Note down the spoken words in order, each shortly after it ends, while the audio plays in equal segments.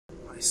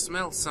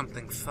smell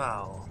something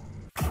foul.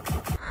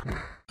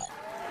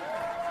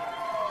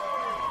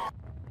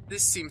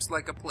 This seems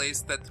like a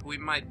place that we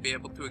might be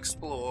able to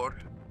explore.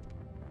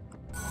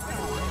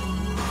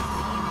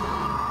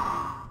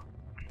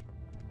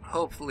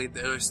 Hopefully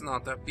there is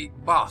not a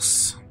big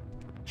boss.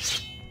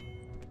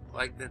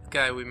 Like that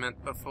guy we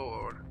met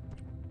before.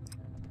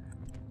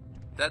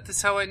 That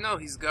is how I know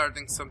he's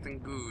guarding something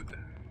good.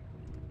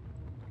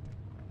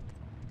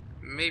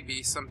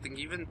 Maybe something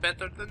even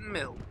better than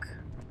milk.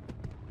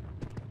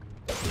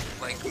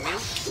 Like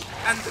milk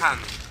and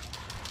honey.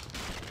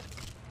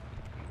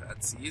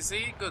 That's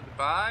easy,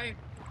 goodbye.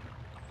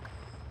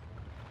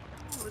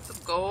 A little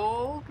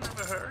gold,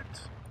 never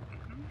hurt.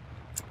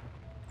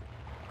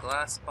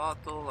 Glass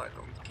bottle, I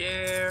don't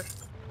care.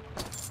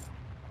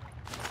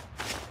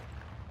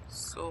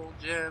 Soul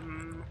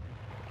gem.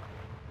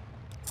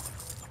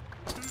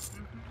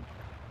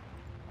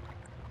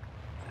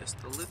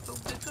 Just a little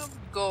bit of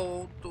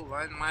gold to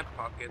line my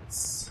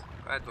pockets.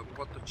 I don't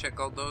want to check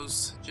all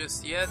those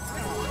just yet.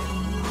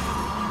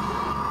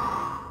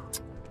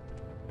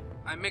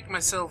 I make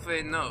myself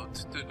a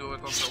note to do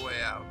it on the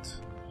way out.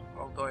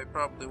 Although I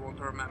probably won't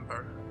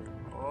remember.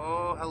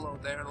 Oh, hello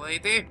there,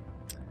 lady.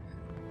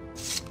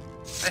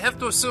 I have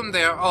to assume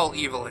they are all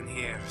evil in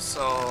here,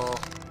 so...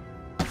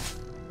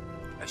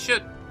 I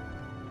should.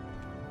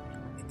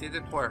 It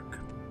didn't work.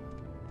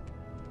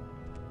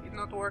 It did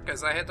not work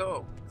as I had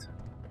hoped.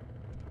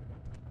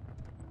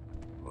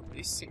 Well,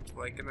 this seems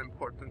like an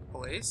important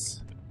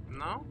place.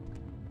 No?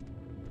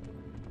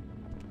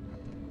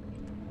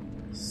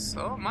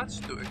 So much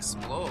to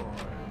explore.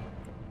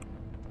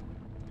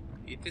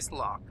 It is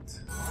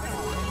locked.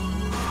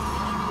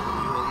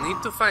 You will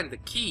need to find the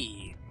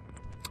key,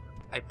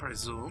 I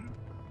presume.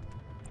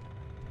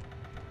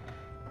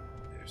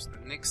 There's the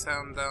Nick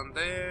sound down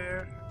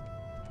there.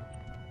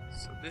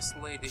 So this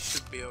lady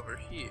should be over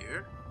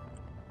here.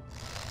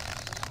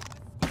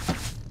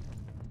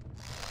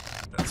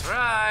 That's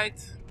right.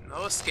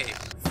 No escape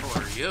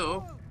for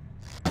you.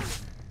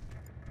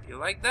 You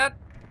like that?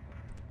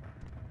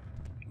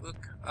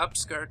 Look,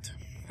 upskirt.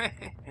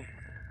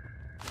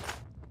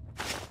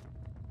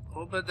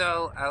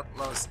 Odiball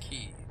Outlaw's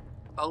key.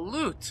 A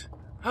loot!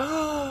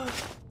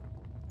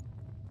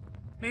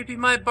 Maybe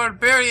my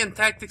barbarian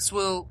tactics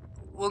will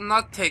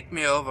not take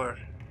me over.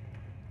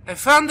 I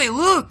found a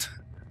loot!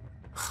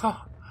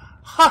 Ha!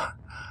 Ha!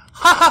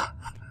 Ha!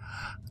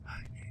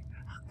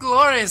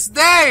 Glorious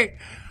day!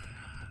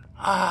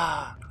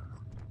 Ah,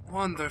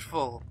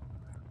 wonderful.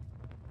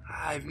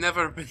 I've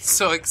never been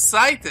so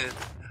excited.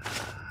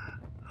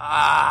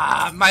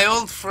 Ah, my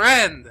old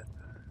friend!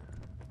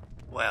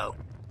 Well,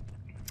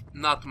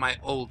 not my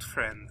old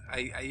friend.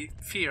 I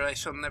fear I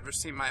shall never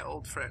see my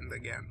old friend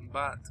again,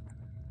 but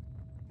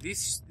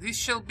this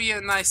shall be a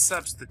nice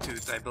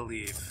substitute, I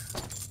believe.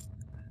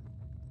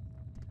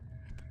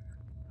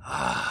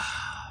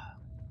 Ah,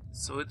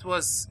 so it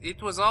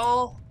was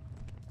all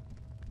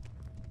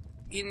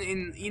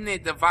in a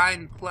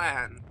divine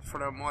plan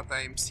from what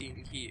I am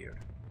seeing here,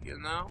 you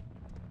know?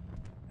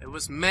 It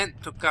was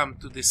meant to come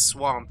to this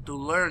swamp, to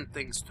learn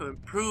things, to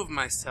improve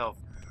myself,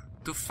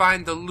 to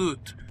find the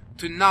loot,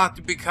 to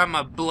not become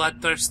a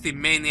bloodthirsty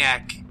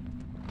maniac.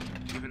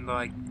 Even though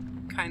I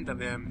kind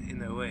of am,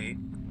 in a way.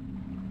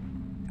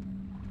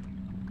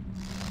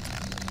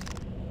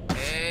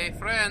 Hey,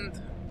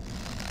 friend.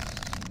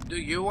 Do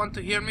you want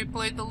to hear me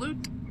play the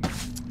lute?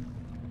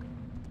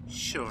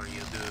 Sure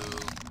you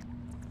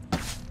do.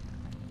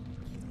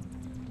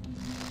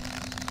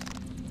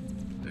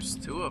 There's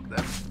two of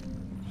them.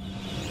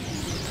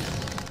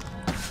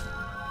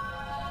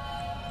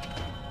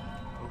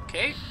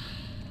 Okay.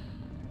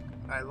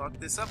 I locked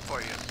this up for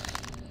you.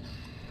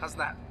 How's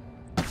that?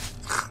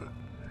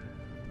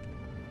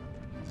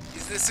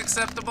 Is this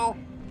acceptable?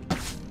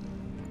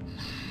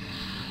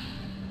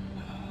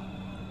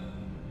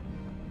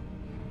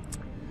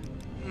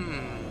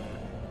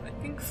 I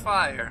think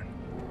fire.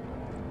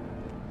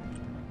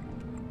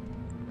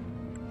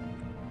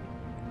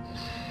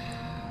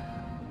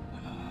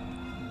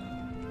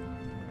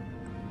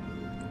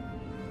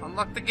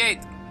 Unlock the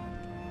gate.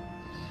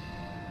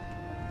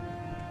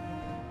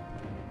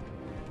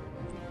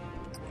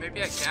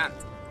 Maybe I can't.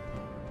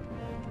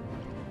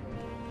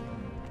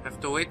 Have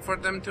to wait for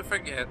them to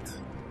forget.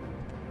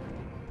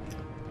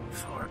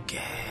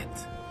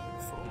 Forget.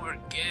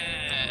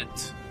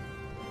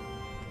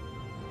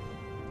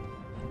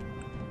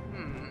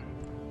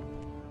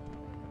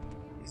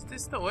 Is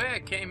this the way I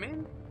came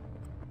in?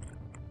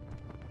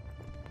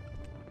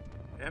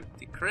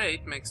 Empty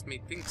crate makes me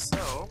think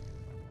so.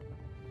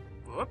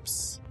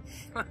 Whoops.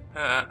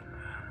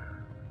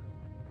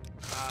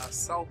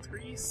 Salt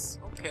trees.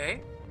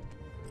 Okay.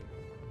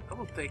 I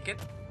will take it.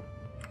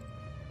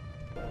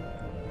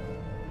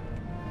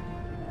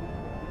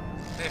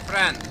 Hey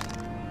friend,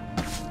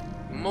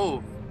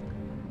 move.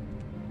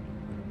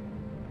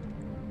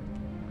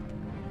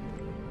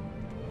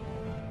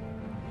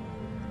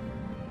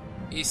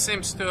 He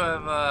seems to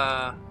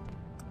have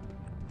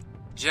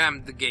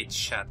jammed the gate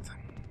shut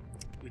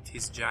with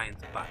his giant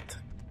butt.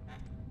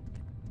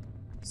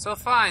 So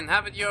fine,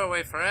 have it your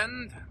way,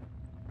 friend.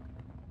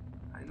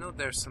 I know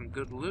there's some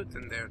good loot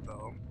in there,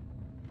 though.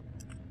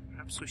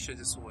 Perhaps we should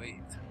just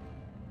wait.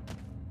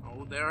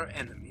 Oh, there are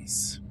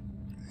enemies.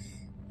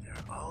 There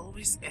are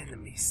always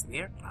enemies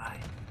nearby.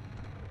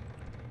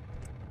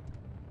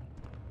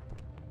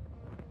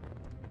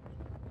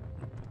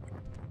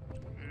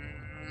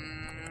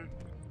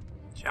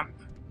 Jump.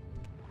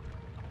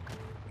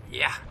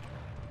 Yeah.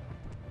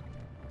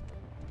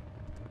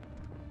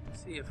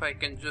 See if I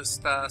can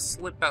just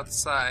slip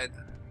outside.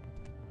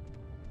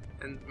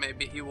 And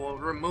maybe he will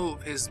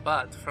remove his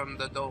butt from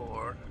the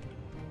door.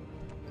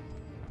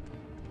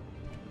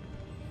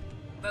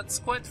 That's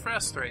quite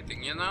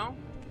frustrating, you know?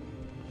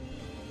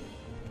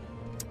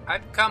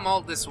 I've come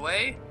all this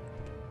way.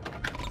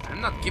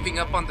 I'm not giving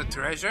up on the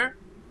treasure.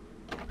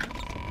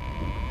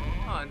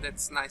 Oh, and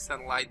it's nice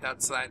and light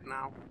outside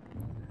now.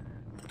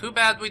 Too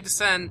bad we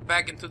descend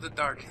back into the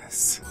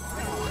darkness.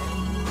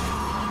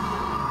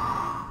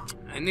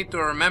 I need to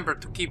remember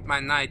to keep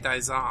my night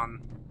eyes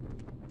on.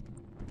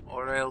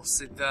 Or else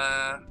it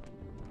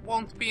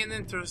won't be an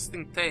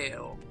interesting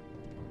tale.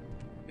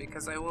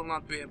 Because I will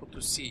not be able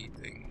to see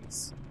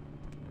things.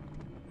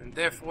 And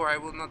therefore I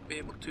will not be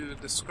able to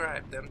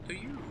describe them to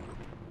you.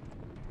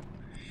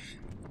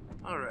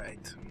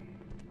 Alright.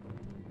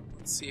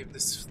 Let's see if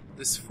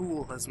this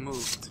fool has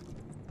moved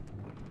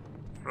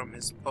from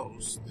his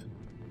post.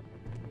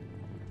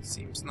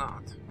 Seems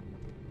not.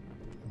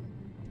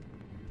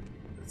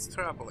 It's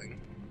troubling.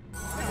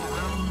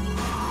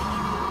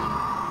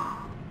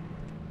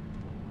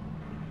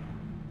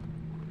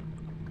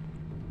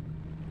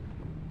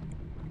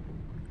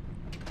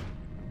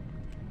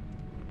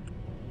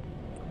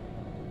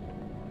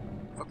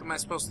 What am I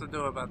supposed to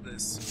do about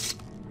this?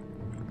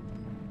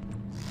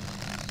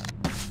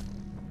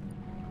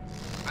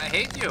 I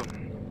hate you!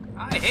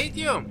 I hate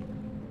you!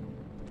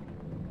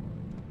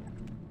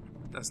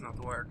 Does not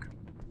work.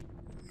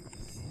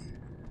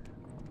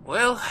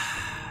 Well,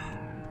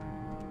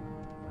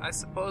 I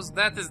suppose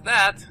that is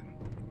that.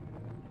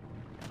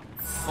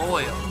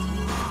 Foiled.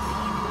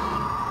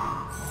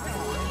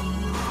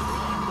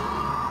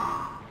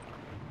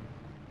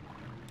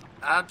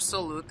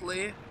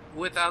 Absolutely,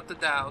 without a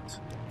doubt,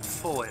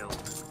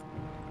 foiled.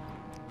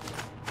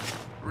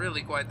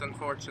 Really quite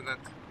unfortunate.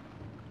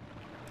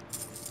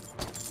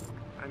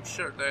 I'm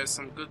sure there's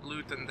some good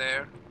loot in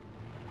there.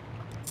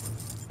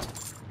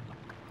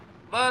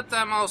 But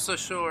I'm also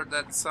sure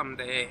that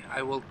someday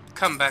I will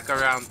come back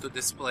around to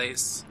this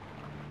place.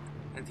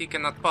 And he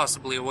cannot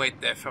possibly wait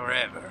there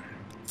forever.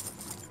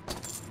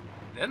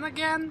 Then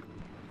again,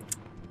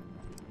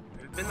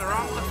 we've been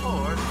wrong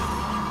before.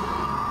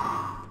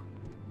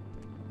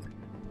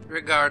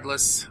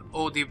 Regardless,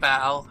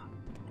 Odiball,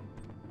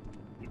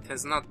 it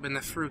has not been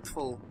a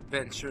fruitful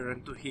venture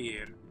into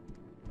here.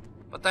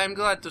 But I'm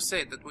glad to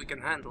say that we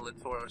can handle it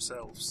for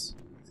ourselves.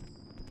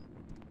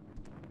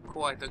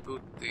 Quite a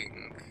good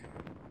thing.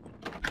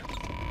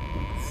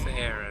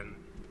 Theron.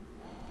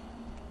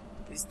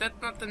 Is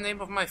that not the name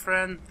of my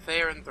friend,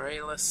 Theron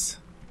Draelus?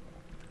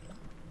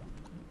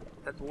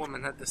 That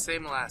woman had the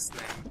same last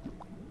name.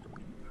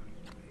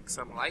 Make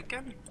some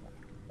lichen?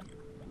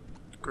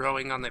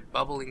 Growing on a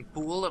bubbling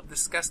pool of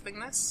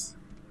disgustingness?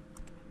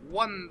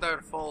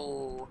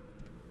 Wonderful!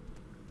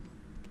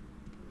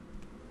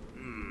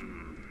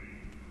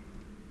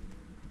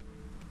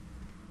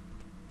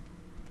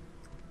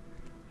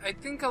 I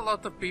think a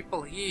lot of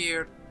people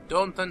here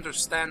don't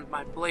understand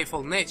my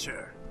playful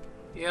nature.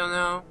 You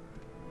know,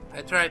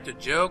 I try to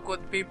joke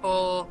with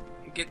people,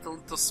 get a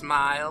little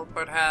smile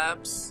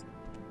perhaps,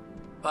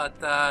 but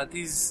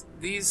these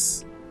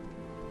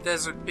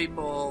desert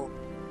people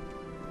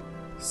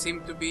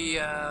seem to be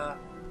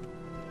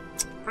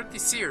pretty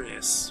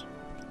serious.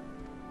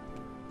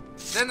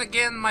 Then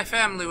again, my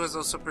family was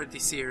also pretty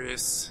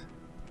serious,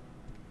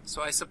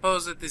 so I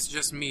suppose it is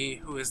just me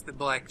who is the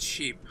black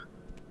sheep.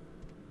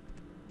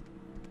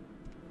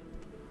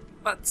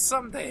 But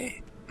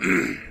someday,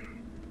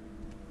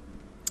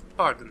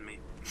 pardon me,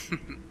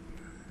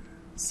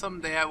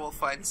 someday I will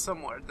find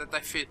somewhere that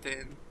I fit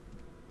in.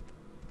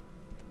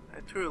 I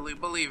truly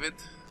believe it.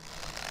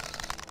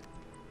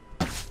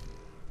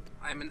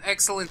 I'm an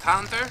excellent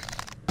hunter,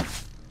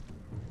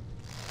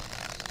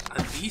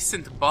 a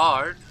decent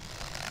bard,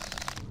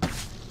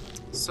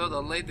 so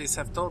the ladies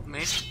have told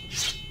me.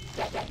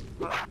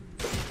 But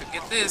to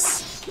get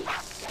this,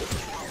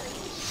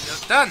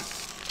 you're done.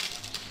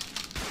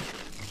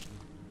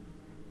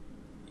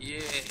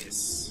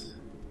 Yes.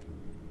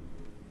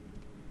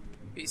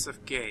 Piece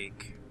of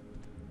cake.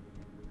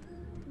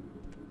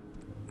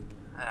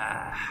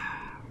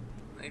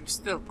 I'm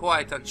still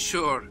quite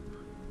unsure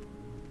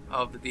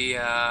of the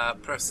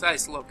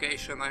precise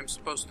location I'm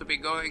supposed to be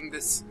going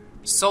this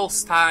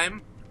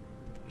Solstheim.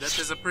 That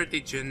is a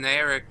pretty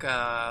generic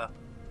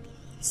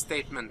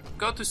statement.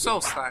 Go to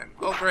Solstheim.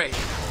 Oh great.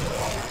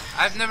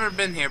 I've never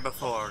been here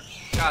before.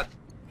 God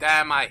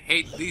damn, I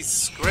hate these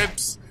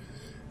scripts.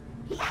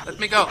 Let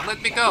me go,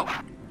 let me go!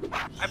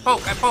 I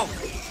poke!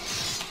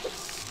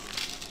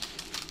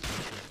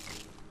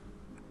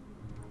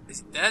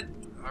 Is he dead?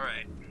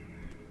 Alright.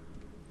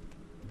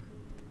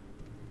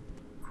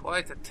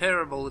 Quite a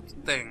terrible little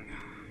thing.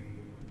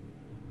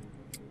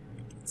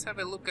 Let's have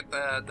a look at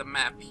the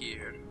map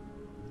here.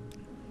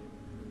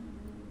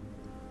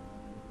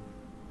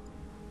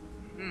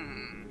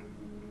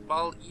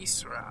 Bal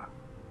Isra.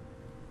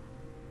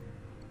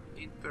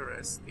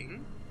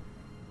 Interesting.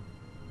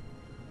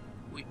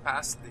 We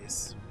passed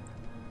this.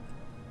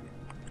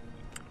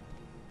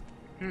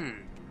 I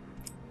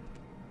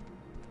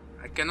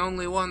can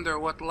only wonder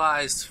what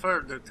lies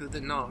further to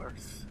the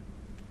north.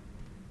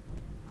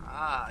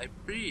 Ah, a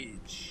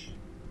bridge.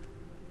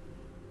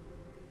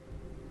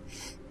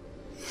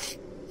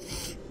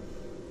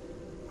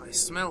 I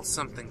smell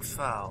something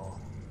foul.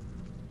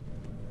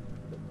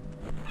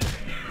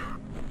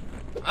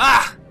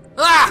 Ah!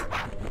 Ah!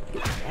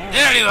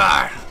 There you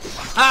are!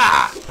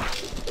 Ah!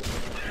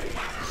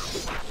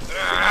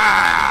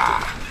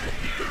 Ah!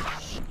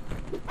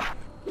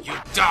 You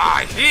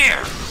die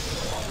here!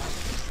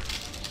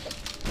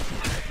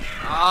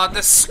 Oh,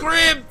 the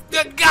scrib!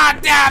 The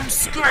goddamn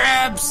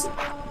scribs!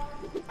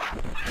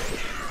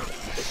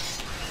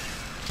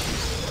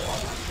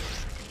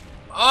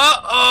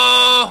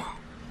 Uh-oh!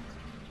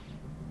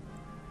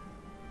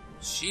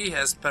 She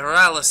has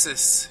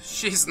paralysis.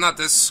 She's not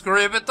a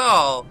scrib at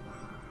all.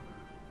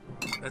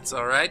 That's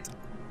alright.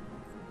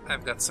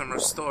 I've got some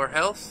restore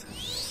health.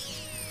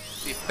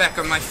 Be back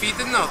on my feet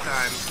in no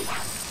time.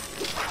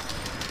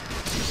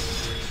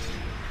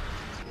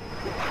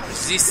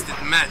 Resisted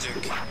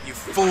magic, you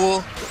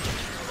fool.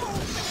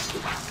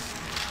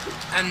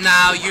 And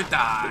now you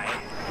die.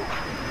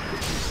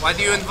 Why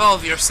do you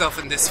involve yourself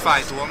in this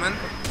fight, woman?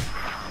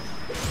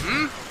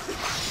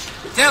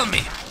 Tell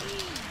me.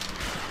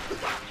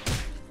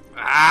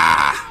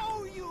 Ah!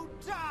 Oh, you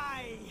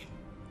die.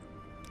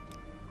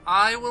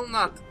 I will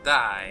not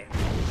die.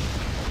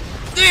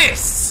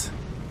 This!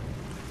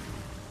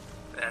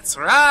 That's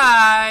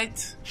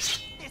right!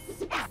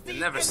 You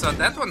never saw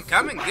that one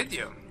coming, did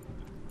you?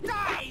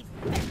 Die,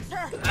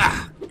 Victor.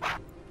 Ah!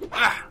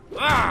 Ah!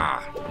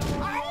 Ah!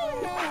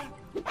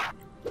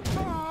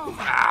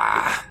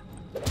 Ah!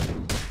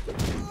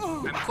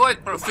 I'm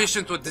quite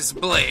proficient with this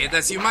blade,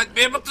 as you might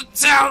be able to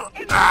tell.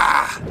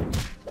 Ah!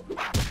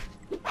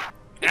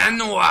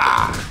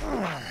 N-word!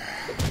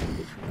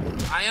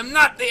 I am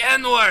not the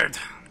N-word!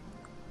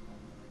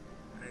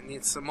 I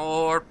need some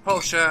more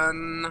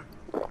potion.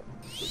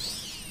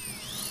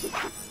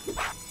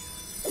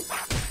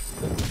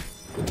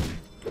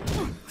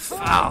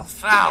 Foul,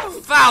 foul,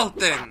 foul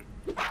thing!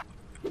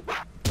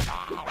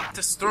 I'll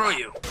destroy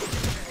you.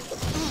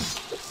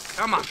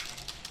 Come on.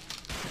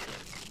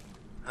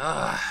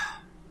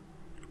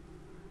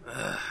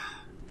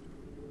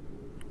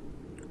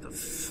 The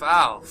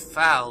foul,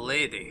 foul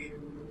lady.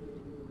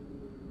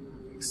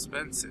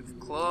 Expensive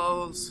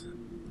clothes,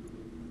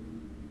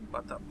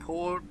 but a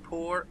poor,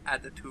 poor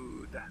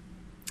attitude.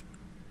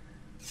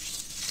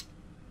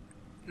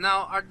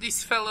 Now, are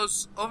these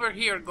fellows over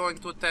here going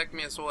to attack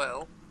me as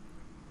well?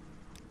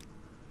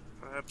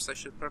 Perhaps I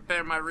should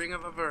prepare my ring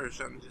of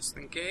aversion, just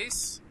in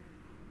case.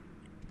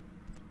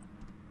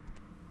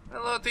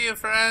 Hello to you,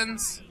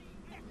 friends.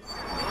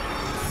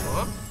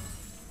 Oh.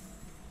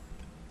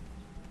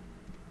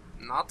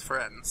 Not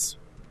friends.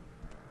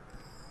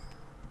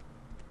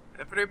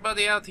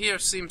 Everybody out here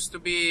seems to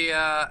be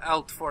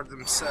out for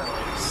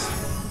themselves.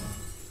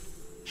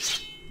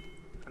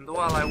 And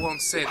while I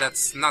won't say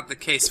that's not the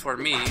case for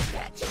me,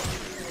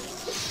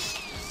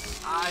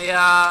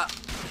 I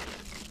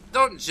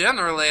don't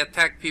generally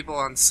attack people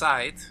on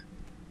sight.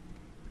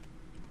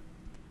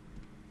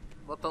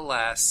 But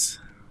alas,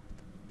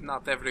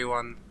 not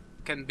everyone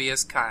can be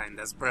as kind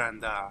as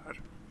Bran'dar.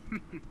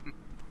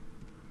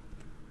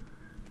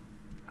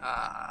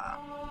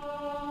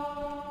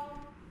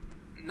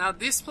 Now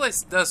this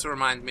place does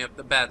remind me of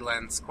the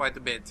Badlands quite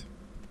a bit.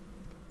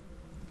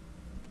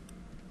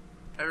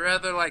 I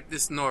rather like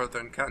this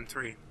northern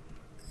country.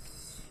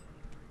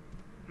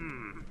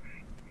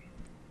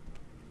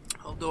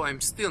 Although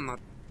I'm still not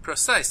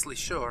precisely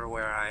sure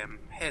where I am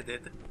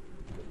headed.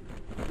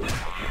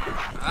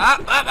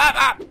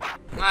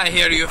 I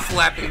hear you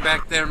flapping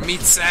back there,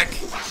 meat sack.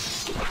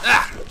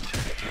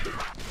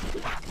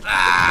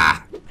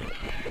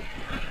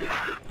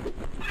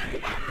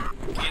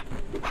 Get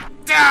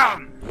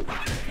down!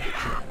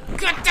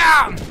 Get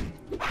down!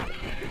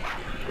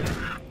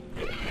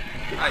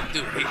 I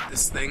do hate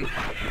this thing.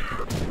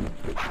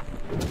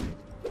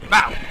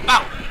 Bow!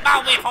 Bow!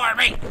 Bow before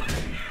me!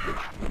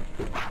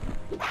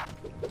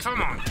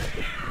 Come on.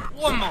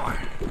 One more.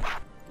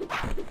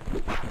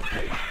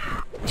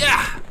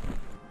 Yeah!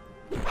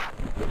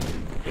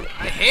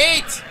 I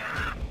hate!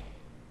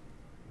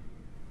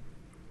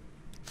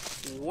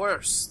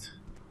 Worst.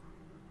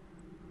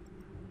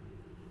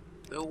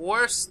 The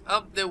worst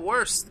of the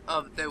worst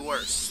of the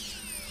worst.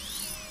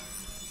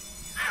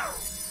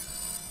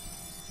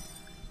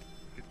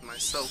 Get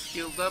myself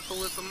healed up a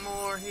little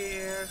more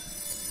here.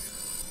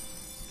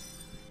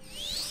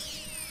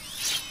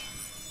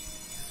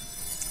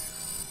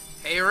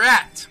 Hey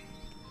rat!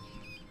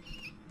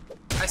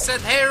 I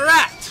said hey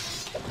rat!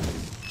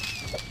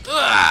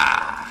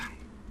 Ugh.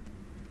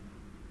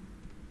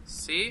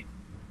 See?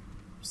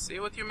 See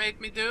what you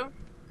made me do?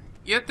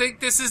 You think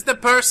this is the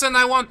person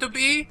I want to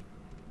be?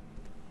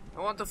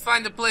 I want to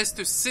find a place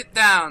to sit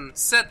down,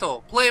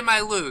 settle, play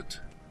my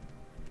lute.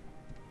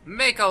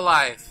 Make a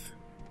life.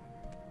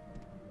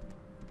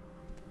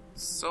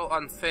 So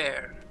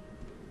unfair.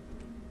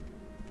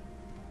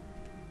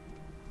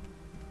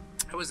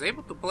 I was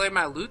able to play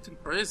my lute in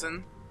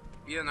prison,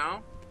 you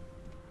know.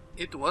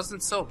 It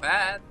wasn't so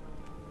bad.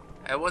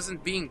 I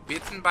wasn't being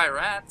bitten by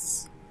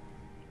rats.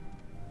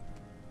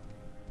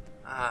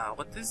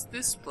 What is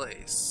this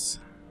place?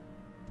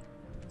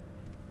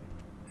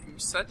 I'm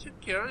such a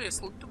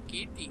curious little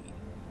kitty.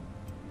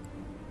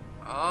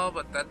 Oh,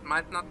 but that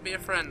might not be a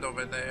friend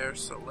over there,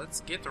 so let's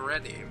get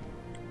ready.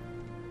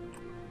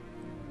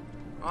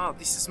 Oh,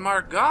 this is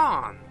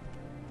Margon!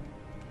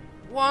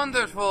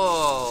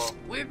 Wonderful!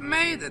 We've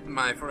made it,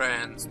 my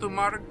friends, to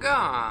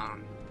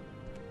Margon!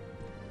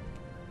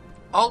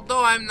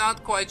 Although I'm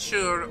not quite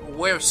sure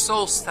where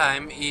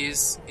Solstheim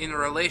is in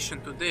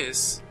relation to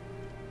this,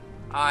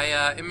 I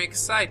am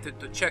excited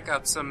to check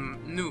out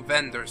some new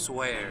vendors'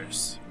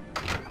 wares.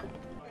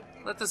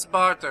 Let us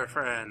barter,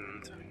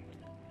 friend.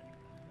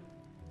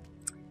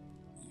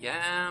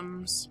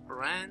 Yams,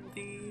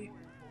 brandy.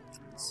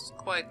 This is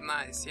quite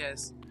nice,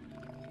 yes.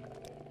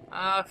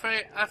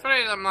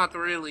 Afraid I'm not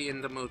really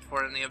in the mood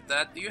for any of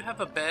that. Do you have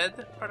a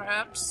bed,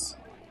 perhaps?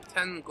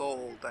 10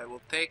 gold, I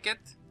will take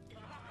it.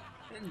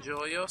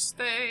 Enjoy your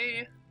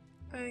stay.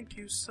 Thank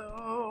you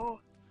so.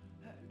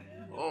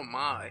 Oh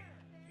my,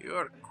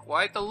 you're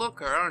quite a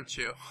looker, aren't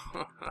you?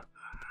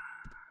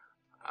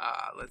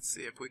 Let's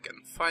see if we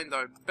can find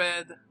our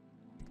bed.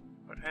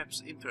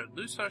 Perhaps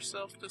introduce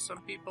ourselves to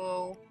some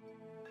people.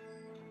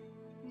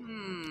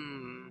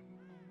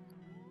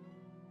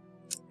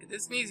 It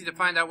isn't easy to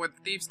find out where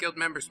the Thieves Guild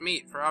members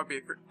meet for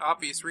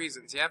obvious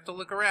reasons. You have to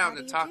look around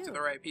and talk to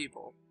the right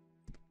people.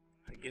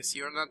 I guess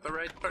you're not the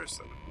right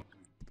person.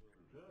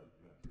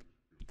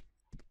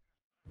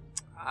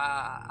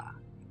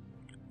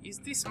 Is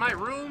this my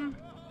room?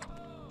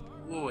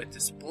 Ooh, it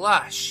is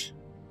plush.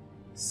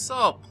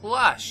 So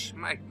plush,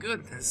 my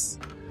goodness.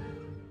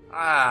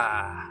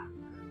 I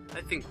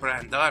think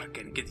Bran'dar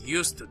can get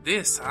used to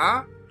this,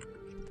 huh?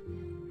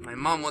 My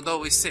mom would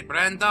always say,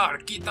 Bran'dar,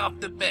 get off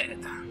the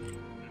bed.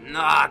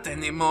 Not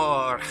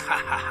anymore. Ha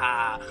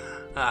ha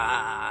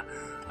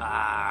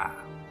ha.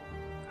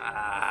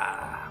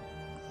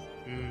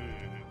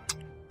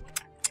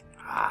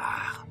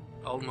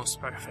 Almost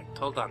perfect.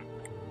 Hold on.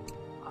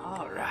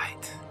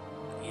 Alright.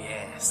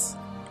 Yes.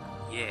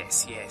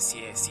 Yes, yes,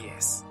 yes,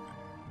 yes.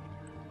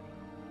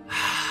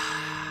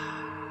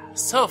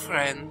 So,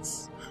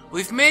 friends,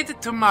 we've made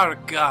it to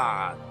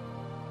Margon.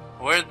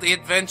 Where the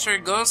adventure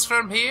goes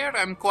from here,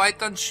 I'm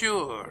quite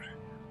unsure.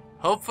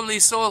 Hopefully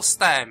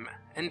Solstheim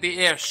and the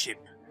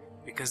airship,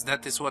 because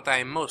that is what I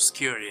am most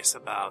curious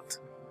about.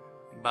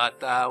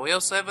 But we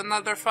also have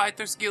another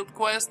Fighters Guild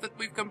quest that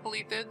we've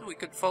completed. We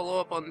could follow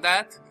up on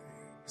that.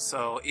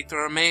 So it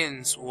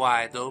remains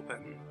wide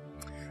open.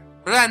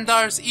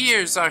 Bran'dar's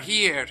ears are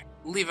here.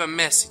 Leave a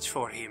message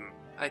for him.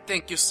 I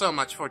thank you so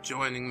much for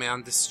joining me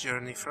on this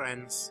journey,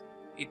 friends.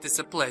 It is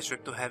a pleasure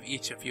to have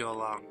each of you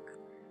along.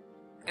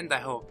 And I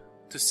hope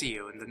to see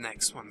you in the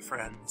next one,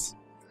 friends.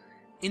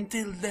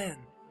 Until then,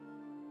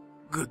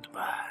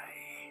 goodbye.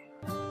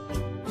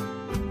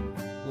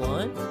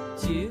 1,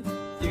 2,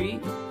 3,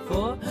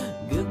 4.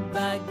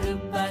 Goodbye,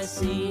 goodbye,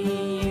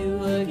 see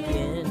you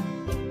again.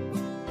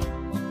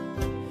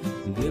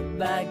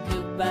 Goodbye,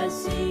 goodbye,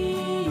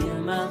 see you,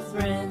 my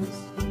friend.